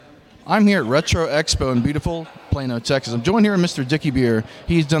I'm here at Retro Expo in beautiful Plano, Texas. I'm joined here with Mr. Dickie Beer.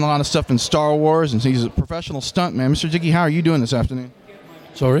 He's done a lot of stuff in Star Wars, and he's a professional stuntman. Mr. Dickie, how are you doing this afternoon?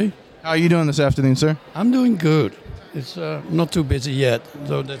 Sorry? How are you doing this afternoon, sir? I'm doing good. It's not too busy yet,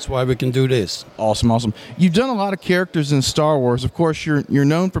 so that's why we can do this. Awesome, awesome. You've done a lot of characters in Star Wars. Of course, you're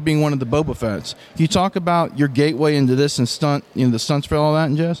known for being one of the Boba Fett's. Can you talk about your gateway into this and the stunts for all that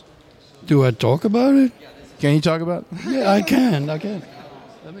and jazz? Do I talk about it? Can you talk about it? Yeah, I can. Let me.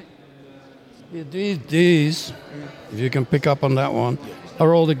 Yeah, these, if you can pick up on that one,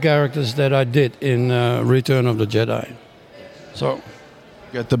 are all the characters that I did in Return of the Jedi. So, you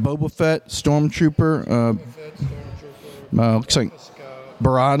got the Boba Fett, Stormtrooper, looks like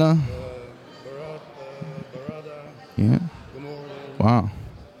Barada. Yeah. Wow.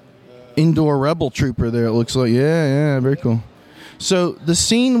 Indoor Rebel Trooper there, it looks like. Yeah, very cool. So the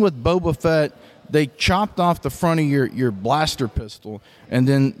scene with Boba Fett, they chopped off the front of your blaster pistol, and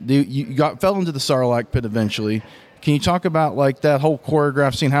then you fell into the Sarlacc pit eventually. Can you talk about like that whole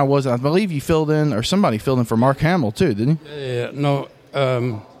choreographed scene? How was it? I believe you filled in, or somebody filled in for Mark Hamill too, didn't he? Yeah. No.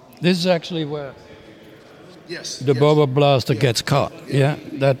 This is actually where the Boba blaster gets caught. Yeah.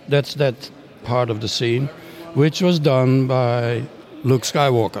 That's that part of the scene, which was done by Luke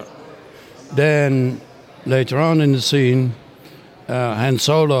Skywalker. Then later on in the scene, Han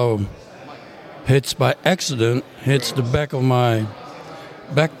Solo hits by accident, hits the back of my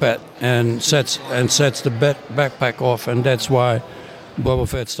backpack and sets the backpack off, and that's why Boba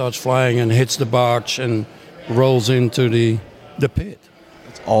Fett starts flying and hits the barge and rolls into the pit.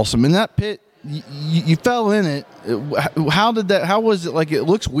 That's awesome. In that pit, you fell in it. How was it? Like, it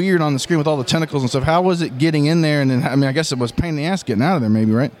looks weird on the screen with all the tentacles and stuff. How was it getting in there? And then, I mean, I guess it was a pain in the ass getting out of there,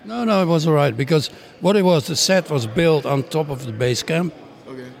 maybe, right? No, it was all right, because what it was, the set was built on top of the base camp.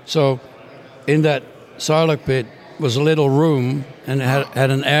 Okay. So in that Sarlacc pit was a little room, and it had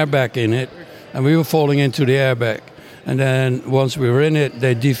an airbag in it, and we were falling into the airbag. And then once we were in it,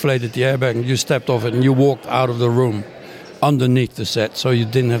 they deflated the airbag, and you stepped off it, and you walked out of the room underneath the set, so you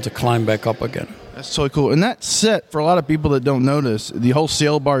didn't have to climb back up again. That's totally cool. And that set, for a lot of people that don't notice, the whole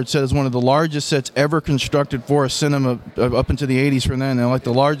sail barge set is one of the largest sets ever constructed for a cinema up into the 80s from then. And like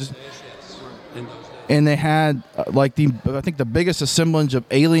the largest. And they had I think the biggest assemblage of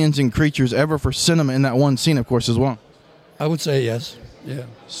aliens and creatures ever for cinema in that one scene, of course, as well. I would say yes. Yeah.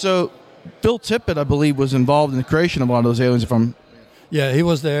 So Phil Tippett, I believe, was involved in the creation of a lot of those aliens. Yeah, he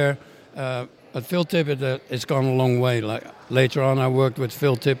was there. But Phil Tippett, it's gone a long way. Like later on, I worked with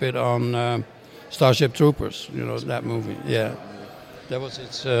Phil Tippett on Starship Troopers. You know that movie? Yeah, that was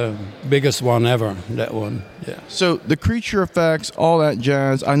its biggest one ever. That one. Yeah. So the creature effects, all that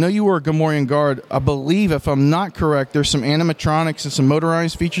jazz. I know you were a Gamorrean guard. I believe, if I'm not correct, there's some animatronics and some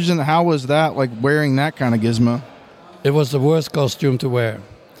motorized features in it. How was that? Like wearing that kind of gizmo? It was the worst costume to wear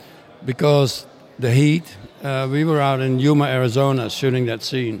because the heat. We were out in Yuma, Arizona, shooting that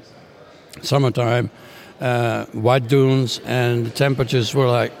scene. Summertime, white dunes, and the temperatures were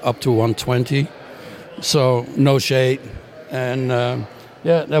like up to 120, so no shade, and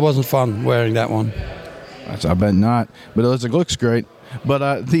that wasn't fun wearing that one. I bet not, but it looks great.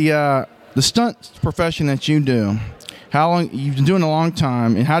 But the stunt profession that you do, how long you've been doing? A long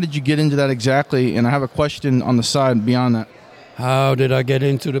time, and how did you get into that exactly? And I have a question on the side beyond that. How did I get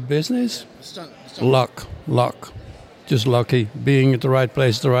into the business? Luck, just lucky, being at the right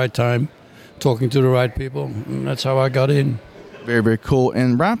place at the right time. Talking to the right people, and that's how I got in. Very, very cool.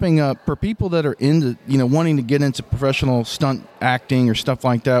 And wrapping up, for people that are into, wanting to get into professional stunt acting or stuff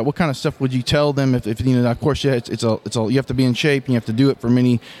like that, what kind of stuff would you tell them? If of course, yeah, it's you have to be in shape and you have to do it for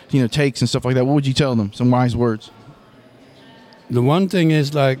many, takes and stuff like that. What would you tell them? Some wise words. The one thing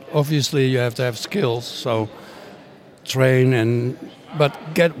is, like, obviously you have to have skills, so train but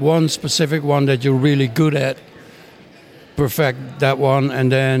get one specific one that you're really good at. Perfect that one,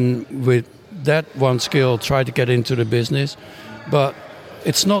 and then with that one skill, try to get into the business. But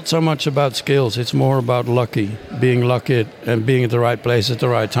it's not so much about skills, it's more about being lucky and being at the right place at the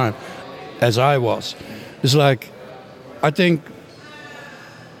right time, as I was. It's like, I think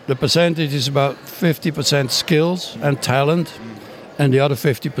the percentage is about 50% skills and talent, and the other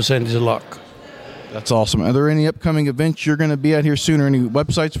 50% is luck. That's awesome. Are there any upcoming events you're going to be at here soon, or any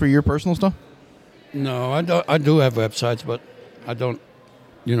websites for your personal stuff? No, I don't. I do have websites, but I don't.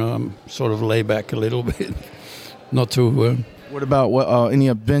 I'm sort of laid back a little bit, not too. What about any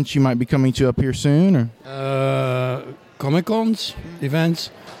events you might be coming to up here soon, or Comic-Cons,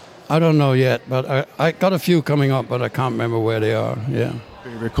 events? I don't know yet, but I got a few coming up, but I can't remember where they are. Yeah.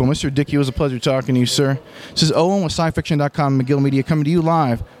 Very, very cool, Mr. Dickie. It was a pleasure talking to you, sir. This is Owen with SciFiction.com, McGill Media, coming to you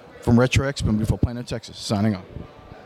live from Retro Expo in beautiful Plano, Texas. Signing off.